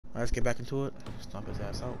Let's get back into it. Stomp his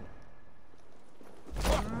ass out.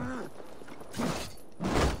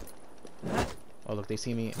 Oh look, they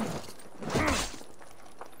see me.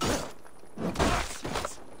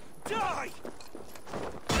 Die!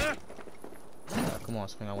 Come on,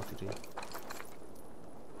 swing. I want you to.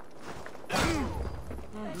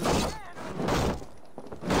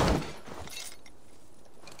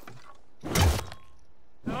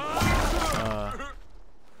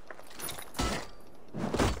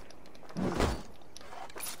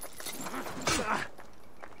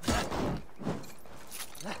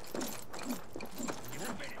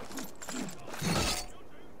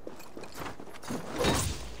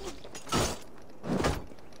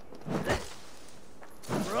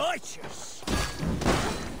 Righteous.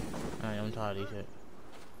 I'm tired of this shit.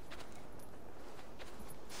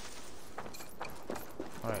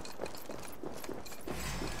 Alright.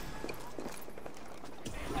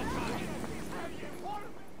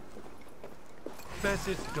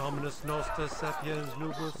 Bessit Dominus Noster Sapiens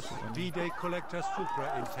Nubus, Vide Collecta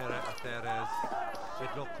Supra in Terra Aferes,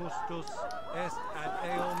 et Locustus est ad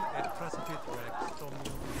eum et Pracipit Rex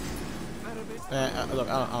Dominum. Look,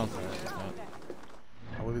 I don't care. This, man.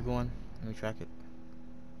 Where we going? Let me track it.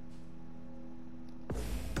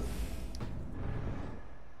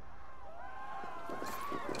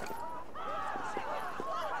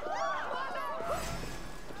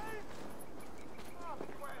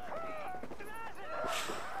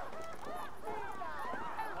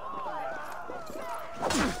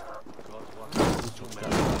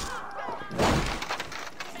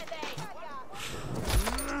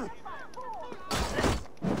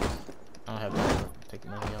 I don't have to take the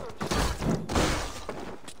money out.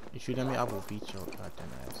 You shoot at me, I will beat your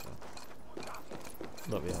goddamn ass up.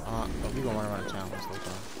 Look, yeah, we gonna run around town this whole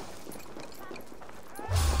time.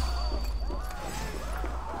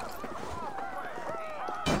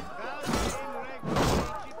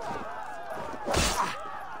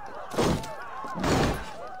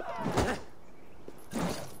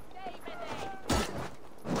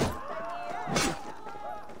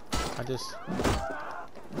 I just...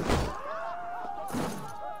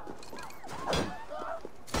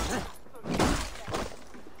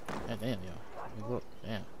 damn, yo. Look,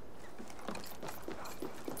 damn.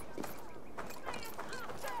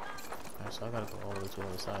 Alright, so I gotta go all the way to the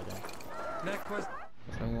other side then. Next question.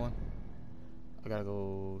 Which one you want? I gotta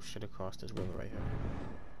go shit across this river right here.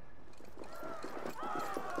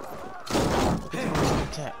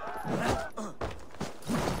 Attack.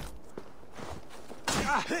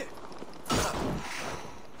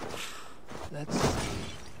 Let's see.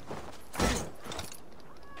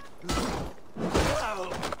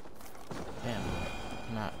 Damn.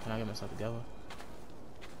 Can I get myself together?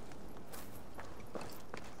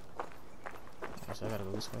 Alright, so I gotta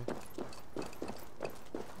go this way.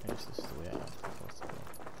 I guess this is the way I'm supposed to go.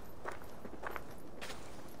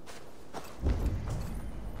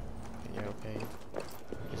 Okay, you're okay.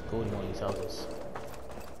 Just go to one of these houses.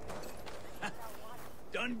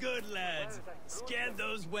 Done good, lads. Scared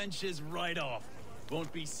those wenches right off.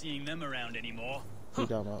 Won't be seeing them around anymore. Who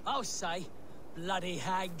down up? I'll say, bloody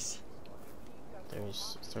hags.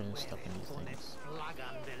 There's certain stuff in these things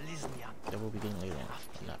that we'll be getting later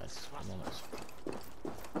on. Not at the moment.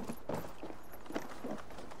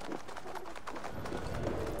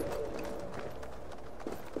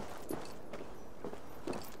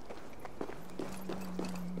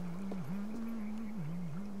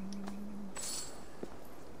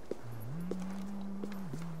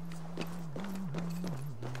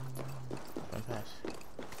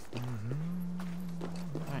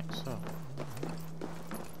 Alright, so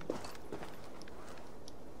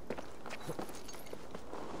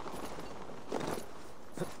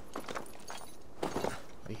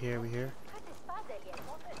we here.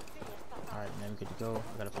 Alright, man, we good to go.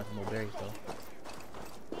 I gotta find some more berries though.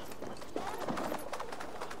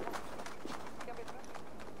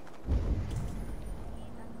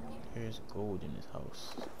 There's gold in this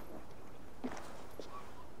house.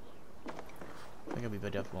 I think I'll be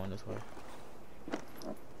better off going this way.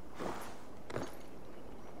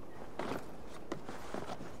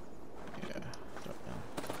 Yeah, drop down.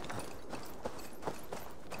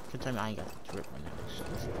 Good time I ain't got the drip on that shit.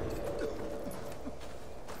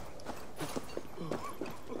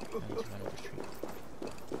 I need to run over the street.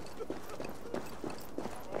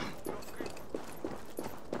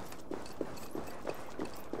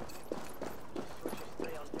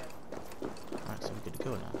 Alright, so we're good to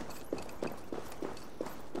go now.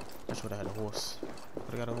 I should have had a horse.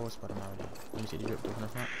 Could have got a horse, but I'm already. Let me see the drip in the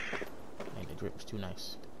front. Man, the drip was too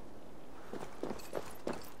nice.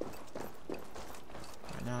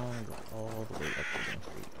 Right now, I'm gonna go all the way up to the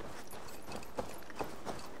street.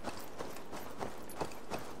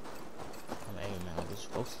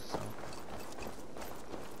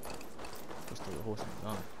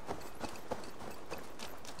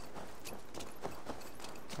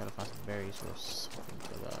 find some berries or something,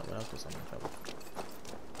 because without this I'm in trouble.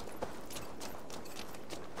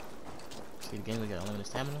 See, the game we got unlimited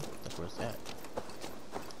stamina. That's where it's at.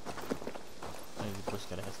 I think the bush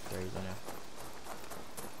gotta have some berries in there.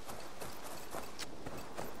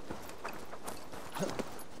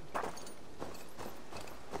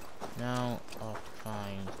 Now I'll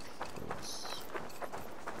find this.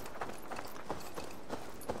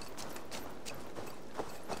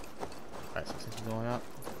 Alright, so since we're going up,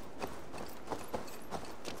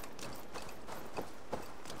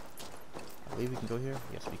 I believe we can go here.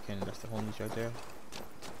 Yes, we can. That's the homies right there.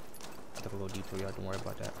 I took a little detour, y'all. Don't worry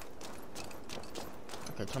about that.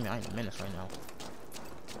 Okay, tell me I ain't a menace right now.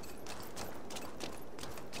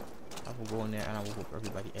 I will go in there and I will whoop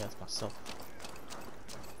everybody else myself.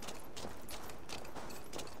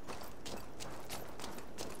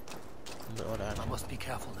 I must be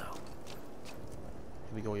careful now.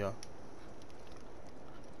 Here we go, y'all.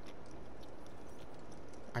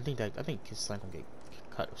 I think his son gonna get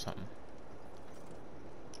cut or something.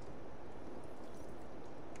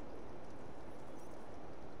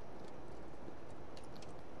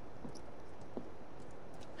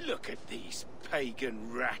 Look at these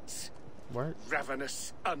pagan rats. What?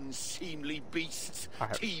 Ravenous, unseemly beasts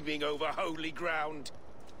teeming over holy ground.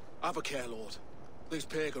 Have a care, Lord. These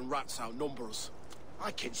pagan rats outnumber us.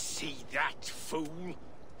 I can see that, fool.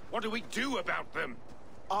 What do we do about them?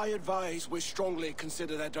 I advise we strongly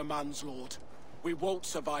consider their demands, Lord. We won't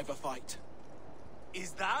survive a fight.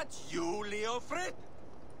 Is that you, Leofrid?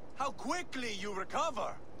 How quickly you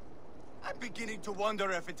recover. I'm beginning to wonder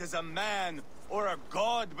if it is a man or a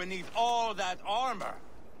god beneath all that armor.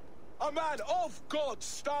 A man of God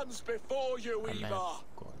stands before you, Eva.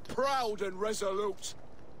 Proud and resolute.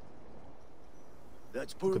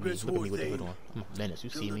 That's Look at me Burger's with the hood Thane. on. I'm a menace, you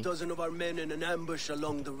see Killed me? a dozen of our men in an ambush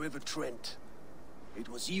along the River Trent. It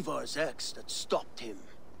was Ivar's axe that stopped him.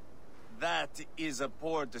 That is a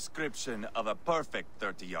poor description of a perfect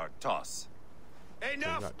 30-yard toss.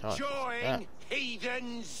 Enough jawing,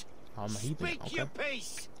 heathens! I'm a heathen, Speak okay. your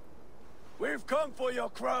piece! We've come for your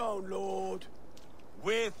crown, Lord.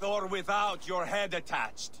 With or without your head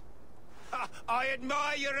attached. I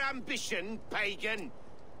admire your ambition, pagan.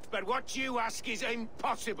 But what you ask is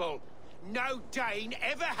impossible. No Dane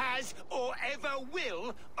ever has or ever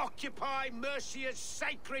will occupy Mercia's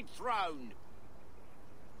sacred throne.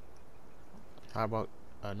 How about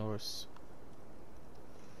Norris?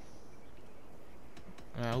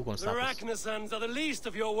 Who's gonna The stop us? Ragnarsons are the least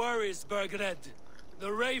of your worries, Burgred.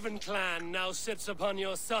 The Raven clan now sits upon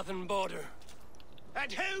your southern border.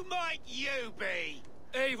 And who might you be?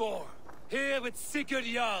 Eivor, here with Sigurd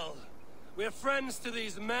Jarl. We're friends to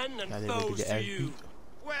these men and Now they ready foes get to ass you. beat.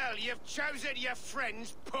 Well, you've chosen your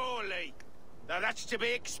friends poorly. Now that's to be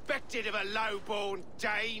expected of a low-born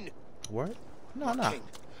Dane. What? No, no. King,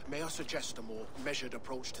 may I suggest a more measured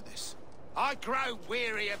approach to this? I grow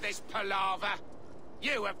weary of this palaver.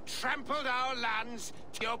 You have trampled our lands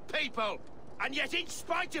to your people. And yet, in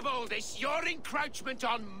spite of all this, your encroachment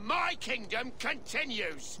on my kingdom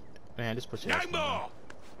continues. Man, this puts No more!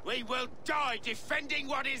 We will die defending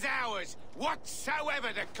what is ours, whatsoever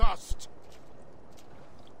the cost.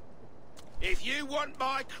 If you want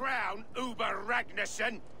my crown, Uber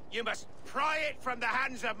Ragnarsson, you must pry it from the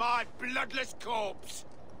hands of my bloodless corpse.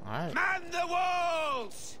 Alright. Man the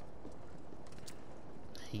walls!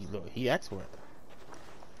 He asked for it.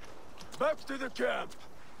 Back to the camp.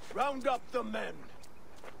 Round up the men.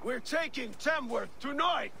 We're taking Tamworth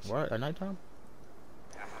tonight. What? At nighttime?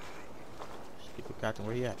 Stupid captain,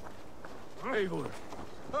 where he at? Eivor,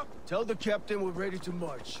 tell the captain we're ready to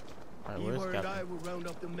march. Alright, where's the Eivor and I captain? will round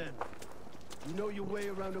up the men. You know your way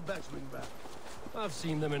around a batswing back. I've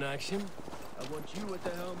seen them in action. I want you at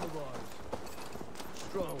the helm of ours.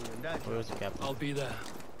 Strong and agile. Where's the captain? I'll be there.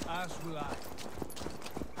 As will I.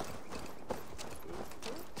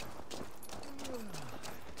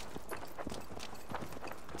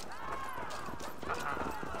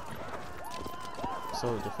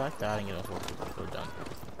 So the fact that I didn't get enough work is so done.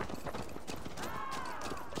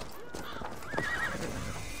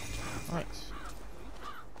 Alright.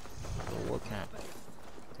 War camp.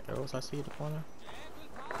 The arrows I see in the corner.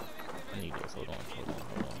 I need this. Hold on.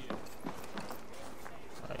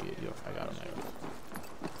 Alright, I got them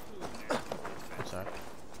arrows. I'm sorry.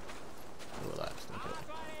 Relax.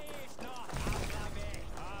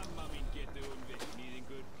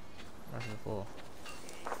 Right here, full.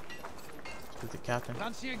 The captain.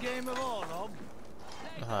 Fancy a game of all, Rob?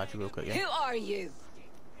 I'll holler at you real quick, yeah? Who are you?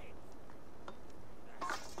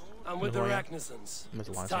 I'm with the Mr. Ragnarsons. Mr. It's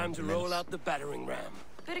Weinstein, time to the roll menace. out the battering ram.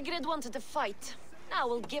 Burgred wanted a fight. Now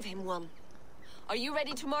we'll give him one. Are you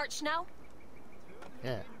ready to march now?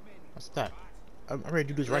 Yeah. What's that? I'm ready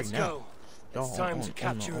to do this right Let's now. go. It's time to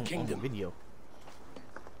capture a kingdom. On the video.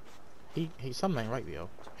 He's something right, yo.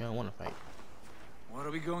 He don't want to fight. What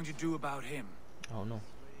are we going to do about him? Oh no.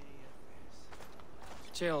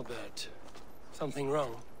 Jailbird. Something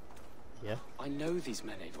wrong? Yeah. I know these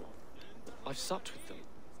men, Eivor. I've supped with them.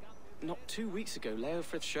 Not 2 weeks ago,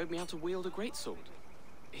 Leofrith showed me how to wield a greatsword.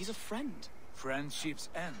 He's a friend. Friendships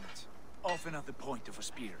end, often at the point of a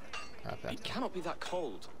spear. He cannot be that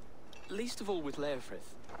cold. Least of all with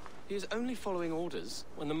Leofrith. He is only following orders.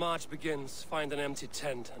 When the march begins, find an empty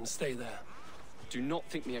tent and stay there. Do not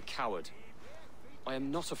think me a coward. I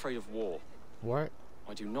am not afraid of war. What?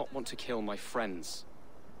 I do not want to kill my friends.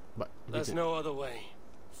 But there's no other way.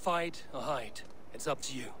 Fight or hide. It's up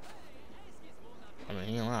to you. I mean,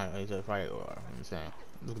 he ain't lying. He's a fight, or I'm saying.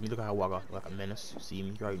 Look at me. Look how I walk off like a menace. You see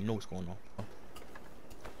me? You already know what's going on.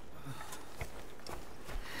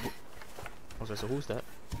 Okay, so who's that?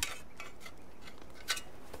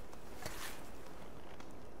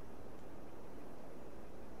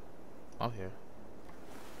 Out here.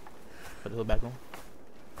 Put the hood back on.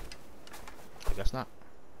 I guess not.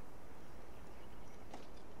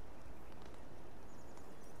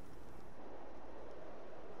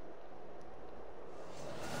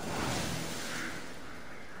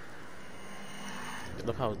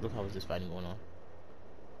 Look how is this fighting going on?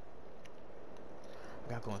 I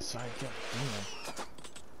gotta go inside.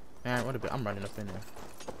 Man, what a bit. I'm running up in there.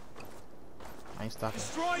 I ain't stopping.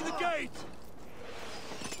 Destroy the gate!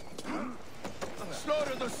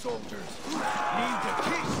 Slaughter the soldiers! Leave the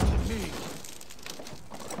keys to me!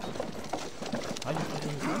 How you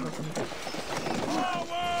fucking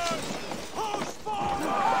Forward! Push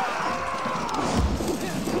forward!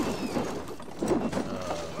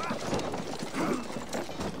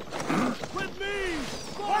 With me!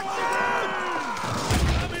 Forward!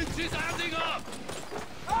 Damage is adding up!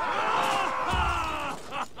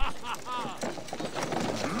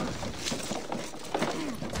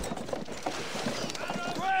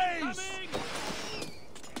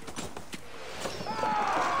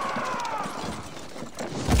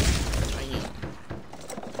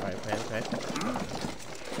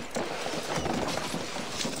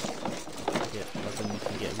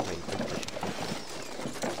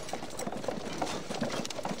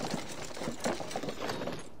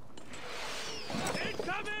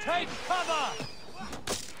 Take cover!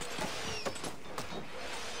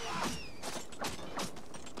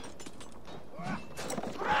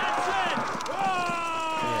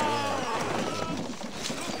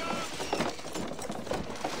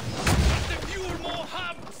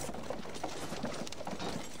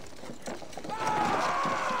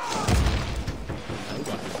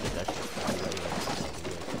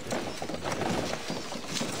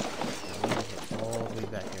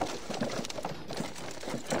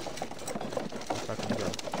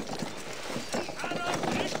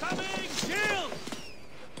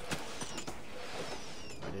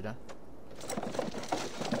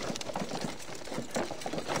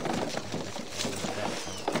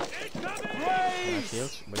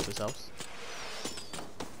 Shields, wait for yourselves.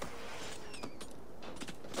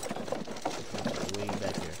 Way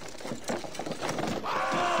back here.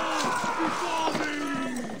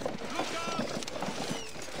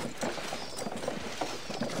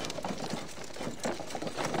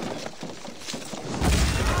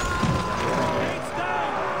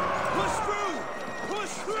 Push through!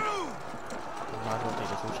 Push through! We might as well take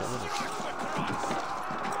this whole shot with us.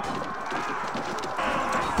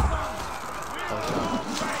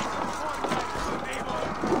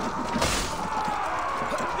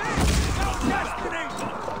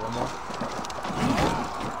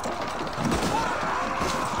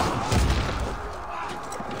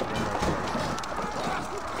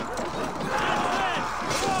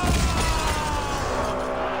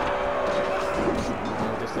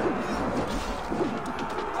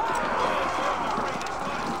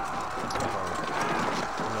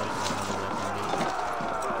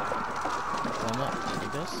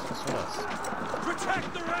 Protect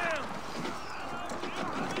the ram!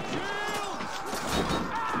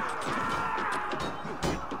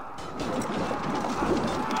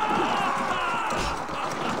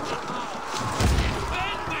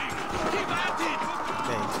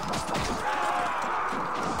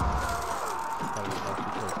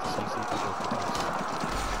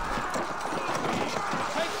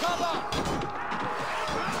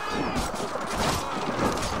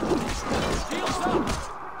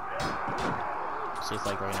 It's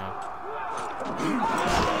like right now.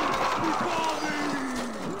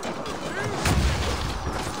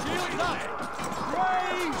 Shield up!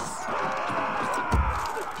 Race!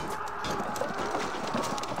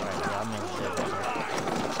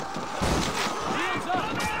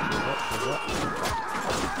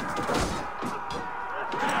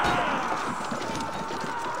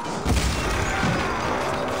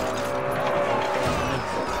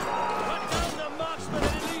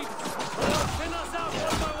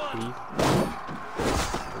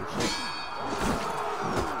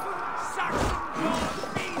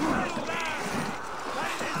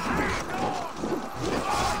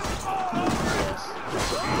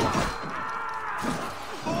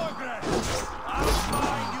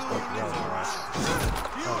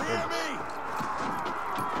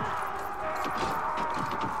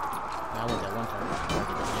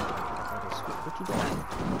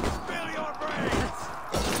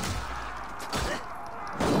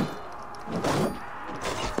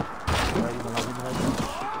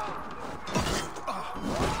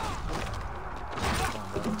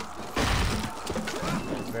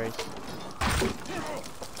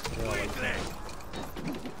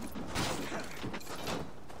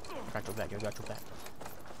 got your back.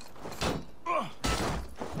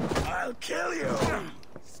 I'll kill you!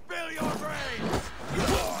 Spill your brains!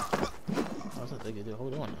 What's that thing?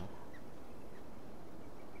 Hold on now.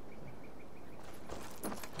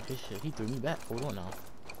 His shit, he threw me back. Hold on now.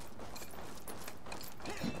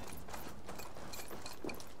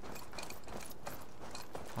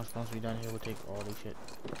 I'm supposed to be down here. We'll take all this shit.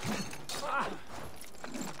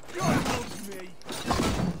 God loves me!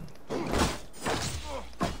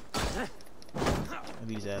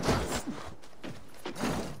 These ass.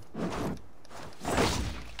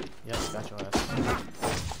 Yep, got your ass.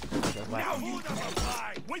 Now who doesn't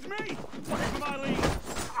lie? With me! Take my lead!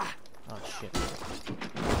 Oh shit.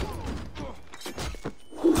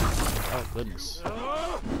 Oh goodness.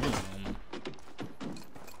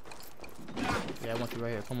 Yeah, I want you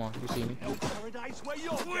right here. Come on, you see me? No paradise where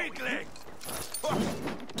you're weakling!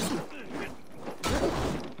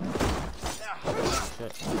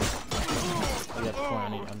 Shit. Oh, yeah, the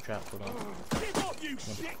point. I'm trapped. Hold on. Get off, you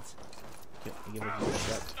shit! Give it a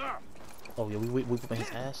shot. Oh yeah, we whooping his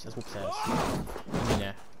ass. Let's whoop his ass. Come in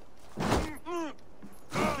there.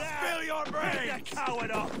 Spill your brains! You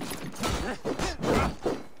coward up!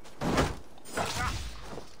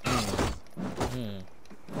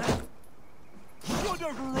 Should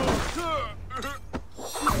have run!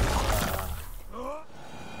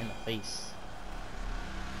 In the face.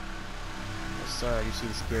 Yes, sir. You see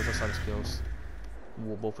the skills? I saw the skills. We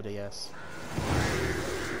whoop both of their ass.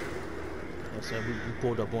 Yes, sir. We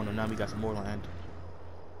pulled up on them. Now we got some more land.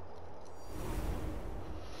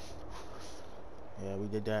 Yeah, we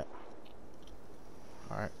did that.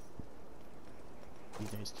 Alright. These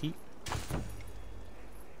guys keep.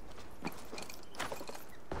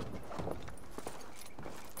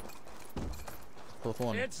 Pull up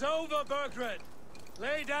on them. It's over, Bergred.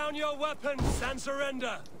 Lay down your weapons and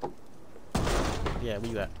surrender. Yeah,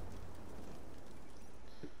 where you at?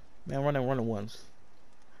 Man, running ones.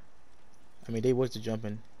 I mean, they was just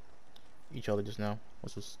jumping each other just now,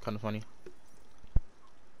 which was kind of funny.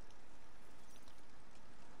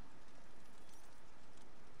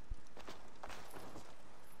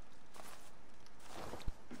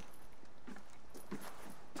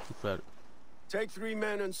 Take 3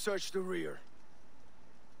 men and search the rear.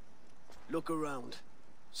 Look around.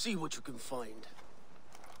 See what you can find.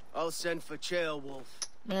 I'll send for Chaelwolf.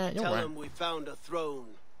 Man, Tell him we found a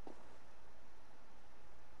throne.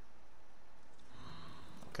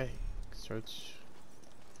 Okay, search.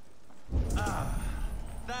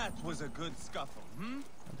 That was a good scuffle, hmm?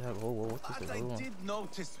 What's this? But I did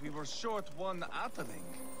notice we were short one atling.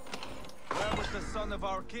 Where was the son of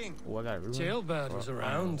our king? Oh, I got a ruin. Jailbird was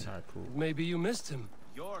around. Alright, cool. Maybe you missed him.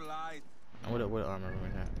 Your light. What armor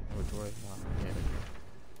ruin that? What droid? Yeah.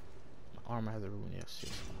 My armor has a ruin. Yes,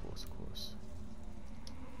 of course.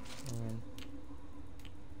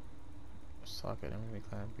 Socket, enemy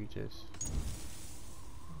clan breaches.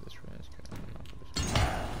 This ruin is good.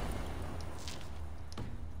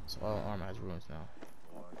 So all armor has ruins now.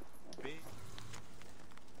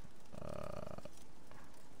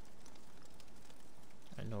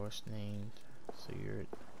 I know it's named. So you're.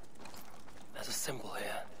 There's a symbol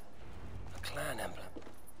here. A clan emblem.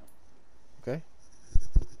 Okay.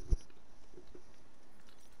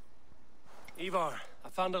 Ivar, I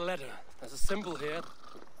found a letter. There's a symbol here.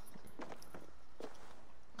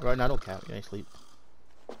 Right now, don't count. You ain't sleep.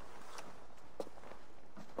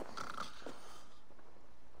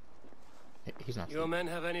 He's not. Your men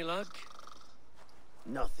have any luck?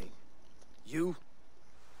 Nothing. You?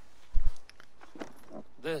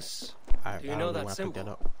 This. Do you know that symbol?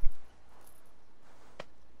 That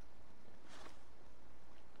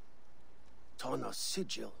Tana's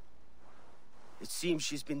sigil. It seems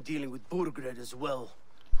she's been dealing with Burgred as well.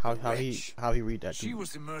 How he read that? She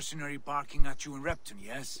was the mercenary barking at you in Repton,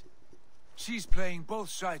 yes? She's playing both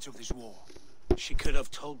sides of this war. She could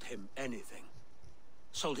have told him anything.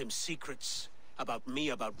 Told him secrets about me,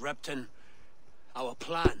 about Repton, our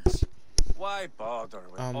plans. Why bother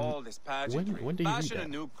with all this pageantry? When do you read Fashion that? a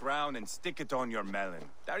new crown and stick it on your melon.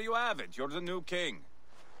 There you have it. You're the new king.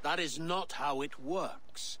 That is not how it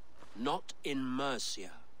works. Not in Mercia.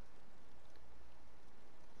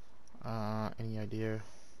 Any idea?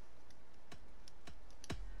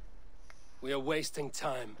 We are wasting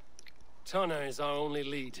time. Tana is our only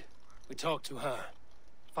lead. We talk to her.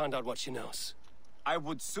 Find out what she knows. I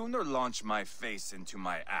would sooner launch my face into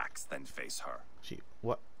my axe than face her.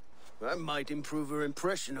 What? That might improve her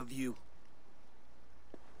impression of you.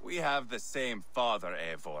 We have the same father,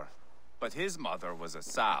 Eivor, but his mother was a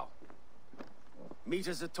sow. Meet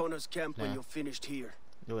us at Tana's camp when you're finished here.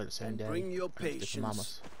 You're the same and daddy. bring your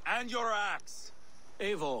patience. And your axe.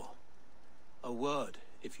 Eivor, A word,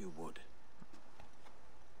 if you would.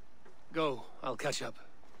 Go, I'll catch up.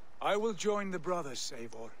 I will join the brothers,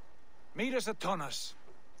 Savor. Meet us at Tonnas.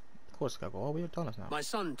 Of course, gotta go all the way to Tonnas now. My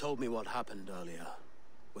son told me what happened earlier,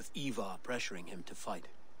 with Ivar pressuring him to fight.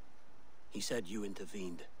 He said you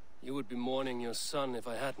intervened. You would be mourning your son if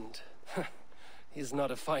I hadn't. He's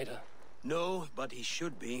not a fighter. No, but he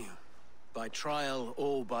should be. By trial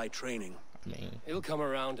or by training. I mean... He'll come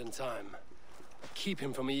around in time. Keep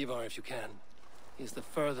him from Ivar if you can. He's the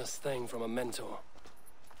furthest thing from a mentor.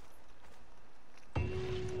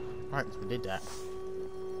 Alright, so we did that.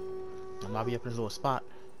 I might be up in this little spot.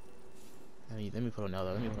 Let me put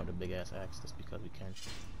another. Let me put the big ass axe just because we can.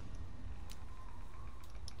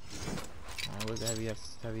 Alright, where's the heavy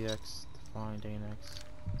axe? Heavy axe. Fine, Dane axe.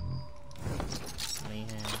 Main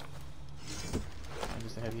hand. And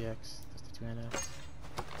just a heavy axe. That's the two-hand axe.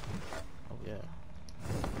 Oh yeah.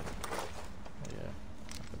 Oh yeah.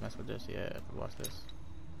 I could mess with this. Yeah, I could watch this.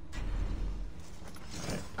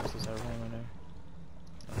 Alright, this is everything right there.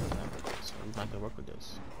 So we might go work with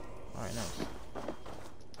this. Alright, nice.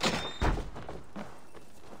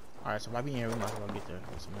 Alright, so by being here, we might as well get there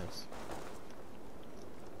with some of this.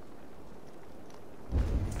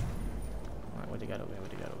 Alright, what they got over here? What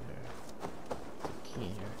they got over here? There's a key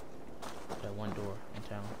in here. That one door in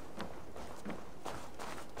town.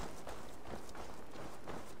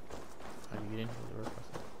 How do you get in here with the roof?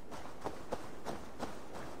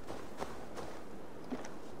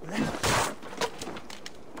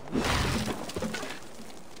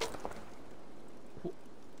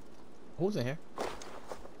 Who's in here?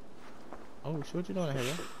 Oh, shit, what you doing in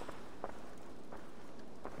here, bro?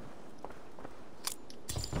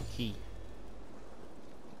 Key.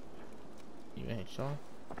 You in here, Sean?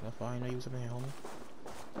 That's why I know you was up in here, homie.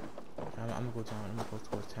 I'm gonna go down. I'm gonna go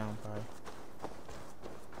towards town, probably.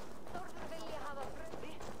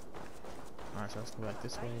 Alright, so let's go back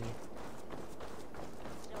this way.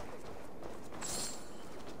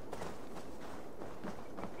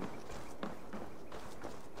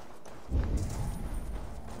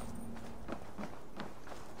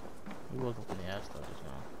 We was open the ass though just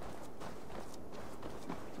now.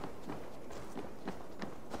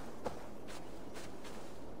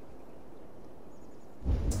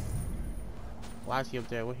 Why is he up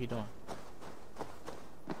there? What he doing?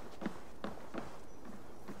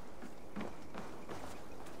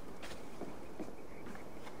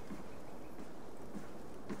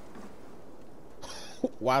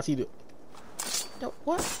 Why is he do? No,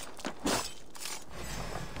 what?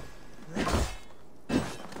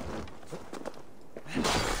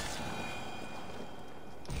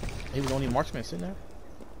 He was only marksman sitting there.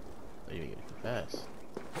 Oh, you get it fast.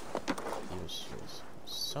 He was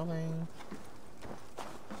selling.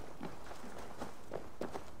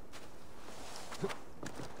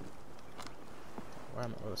 Where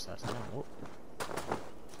am I? Oh, that's down. Whoop.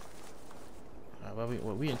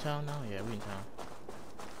 Well, we in town now? Yeah, we in town.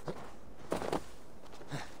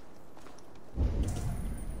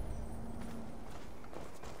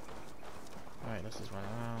 Alright, let's just run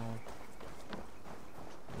around.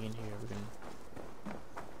 We in here, we can.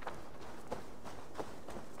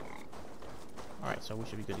 Alright, so we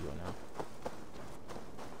should be good to go now.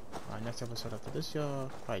 Alright, next episode after this,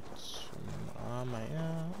 y'all. Right.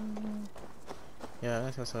 Yeah,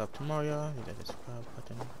 next episode up tomorrow, y'all. Hit that subscribe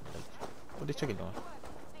button. Like, what this chicken doing?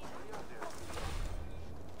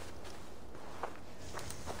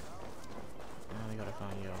 Now we gotta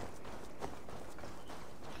find y'all.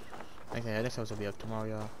 Okay, next episode will be up tomorrow,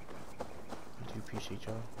 y'all. I do appreciate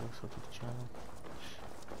y'all. Also to the channel.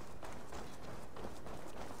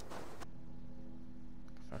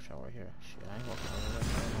 Fresh out right here. Shit, I ain't walking over there.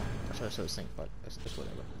 I should have said sync, but it's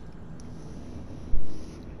whatever.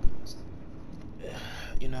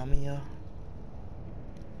 You know what I mean, y'all?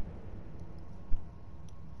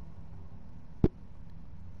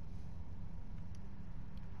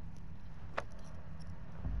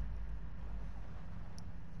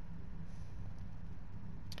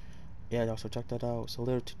 Yeah, y'all, so check that out. So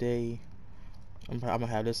later today, I'm gonna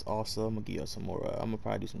have this also. I'm gonna give you some more. I'm gonna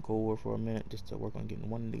probably do some Cold War for a minute just to work on getting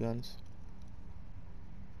one of the guns.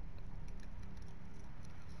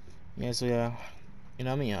 Yeah, so yeah, you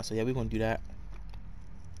know what I mean, yeah. So yeah, we're gonna do that.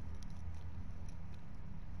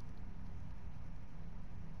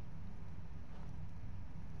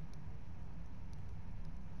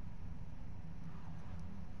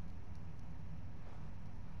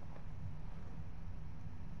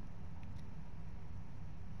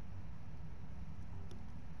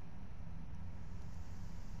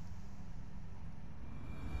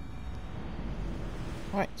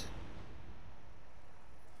 Right.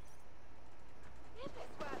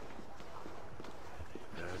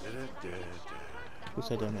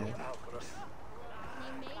 to them, man.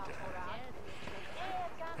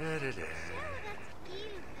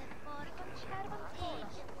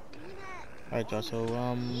 Alright, y'all, so,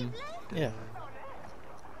 yeah.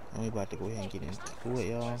 And we about to go ahead and get into it,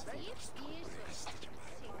 y'all.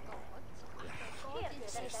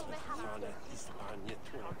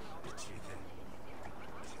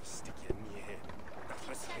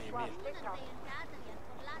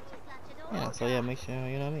 Yeah, so yeah, make sure,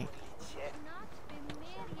 you know what I mean?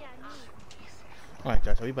 Alright,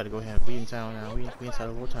 y'all, so we about to go ahead and be in town now. We inside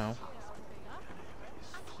the whole town.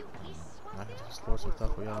 I can just explore some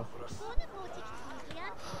stuff for y'all.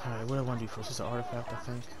 Alright, what do I want to do first? This is an artifact, I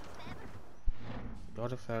think. The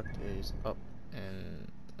artifact is up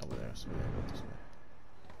and over there, so we'll go this way.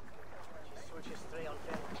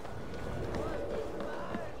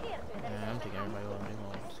 Yeah, I'm taking everybody while I'm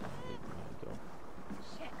home, so we go.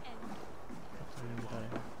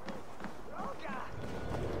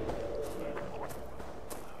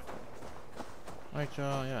 Alright,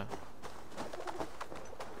 y'all, yeah.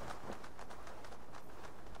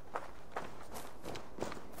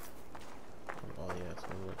 Oh, yeah, so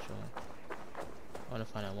we're chilling. I want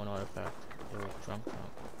to find that one artifact. It was drunk.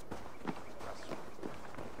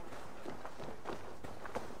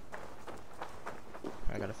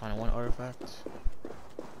 I gotta find one artifact.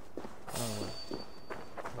 I don't know where.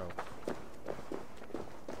 Bro.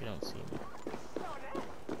 You don't see me.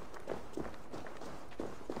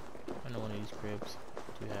 I know one of these cribs.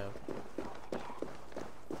 What do you have?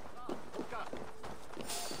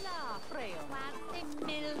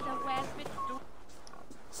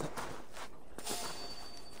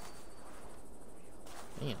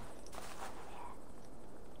 Damn.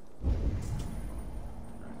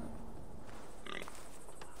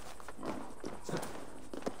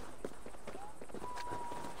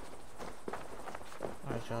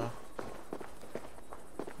 Alright, y'all.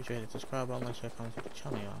 Be sure to hit the subscribe button, like, share, comment, to the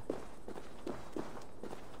channel, y'all.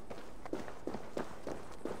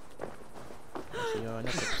 See y'all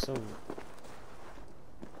next episode.